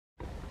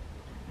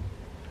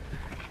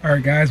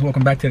Alright guys,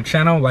 welcome back to the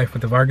channel, Life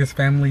with the Vargas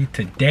family.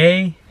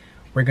 Today,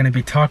 we're going to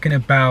be talking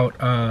about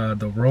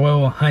the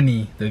Royal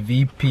Honey, the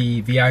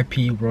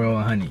VIP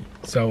Royal Honey.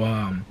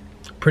 So,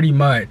 pretty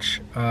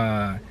much,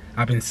 I've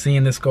been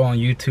seeing this go on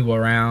YouTube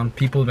around.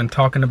 People have been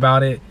talking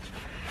about it.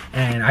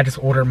 And I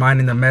just ordered mine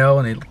in the mail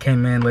and it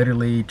came in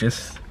literally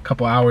just a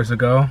couple hours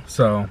ago.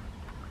 So,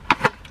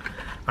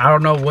 I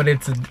don't know what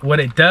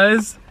it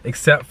does,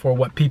 except for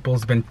what people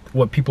have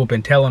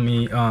been telling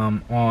me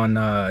on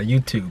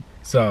YouTube.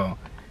 So,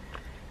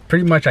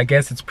 pretty much, I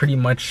guess it's pretty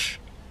much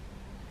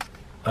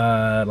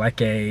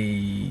like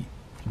a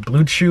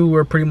blue chew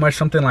or pretty much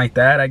something like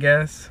that, I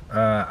guess.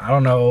 I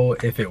don't know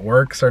if it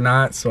works or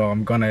not, so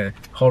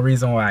whole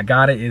reason why I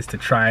got it is to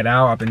try it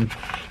out. I've been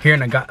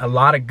hearing a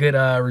lot of good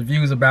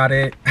reviews about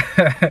it.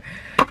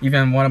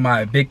 Even one of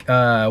my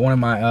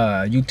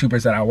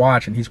YouTubers that I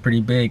watch, and he's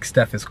pretty big,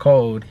 Steph is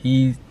Cold,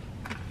 he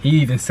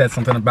even said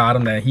something about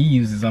him that he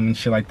uses them and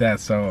shit like that.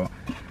 So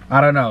I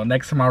don't know,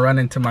 next time I run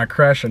into my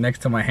crush or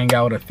next time I hang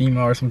out with a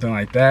female or something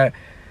like that,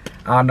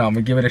 I don't know, I'm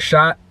gonna give it a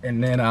shot,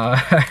 and then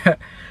I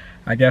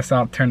guess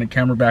I'll turn the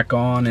camera back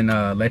on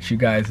and let you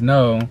guys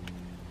know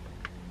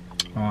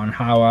on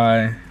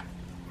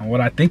what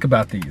I think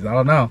about these. I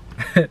don't know.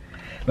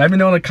 Let me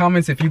know in the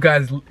comments if you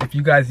guys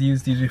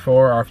used these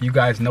before, or if you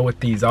guys know what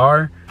these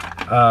are.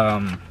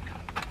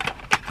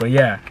 But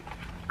yeah,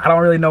 I don't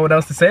really know what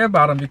else to say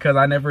about them because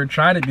I never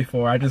tried it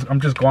before.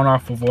 I'm just going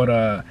off of what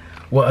other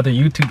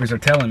YouTubers are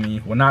telling me.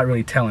 Well, not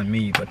really telling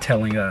me, but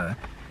telling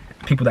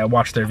people that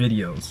watch their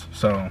videos.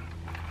 So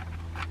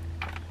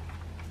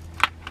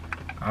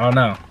I don't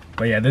know.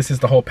 But yeah, this is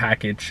the whole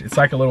package. It's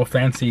like a little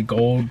fancy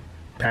gold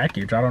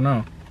package. I don't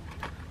know.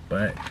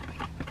 But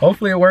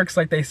hopefully it works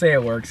like they say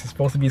it works. It's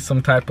supposed to be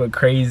some type of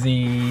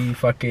crazy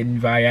fucking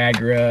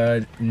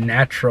Viagra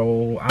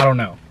natural. I don't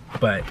know.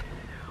 But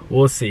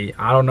we'll see.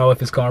 I don't know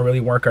if it's gonna really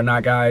work or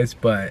not, guys,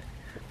 but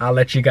I'll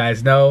let you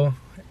guys know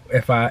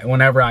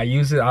whenever I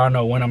use it. I don't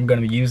know when I'm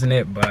gonna be using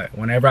it, but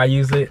whenever I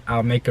use it,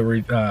 I'll make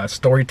a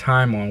story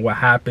time on what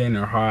happened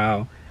or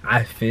how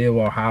I feel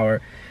or how.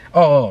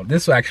 Oh,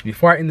 this will actually,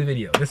 before I end the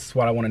video, this is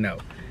what I want to know.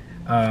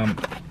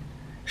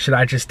 Should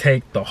I just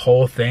take the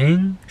whole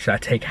thing? Should I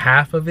take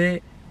half of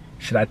it?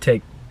 Should I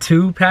take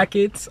 2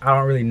 packets? I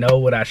don't really know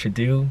what I should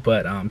do,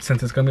 but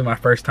since it's gonna be my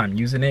first time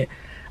using it,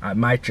 I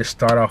might just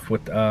start off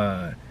with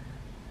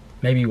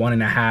maybe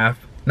 1.5.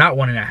 Not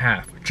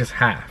 1.5, just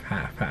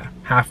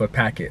half a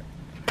packet,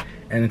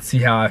 and then see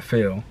how I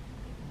feel.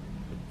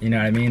 You know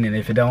what I mean? And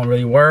if it don't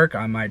really work,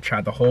 I might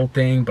try the whole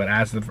thing. But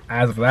as of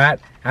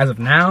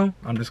now,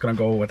 I'm just gonna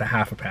go with a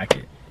half a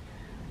packet.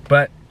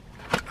 But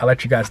I'll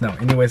let you guys know.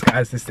 Anyways,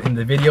 guys, this is the end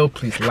of the video.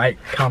 Please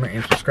like, comment,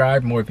 and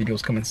subscribe. More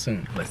videos coming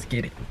soon. Let's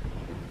get it.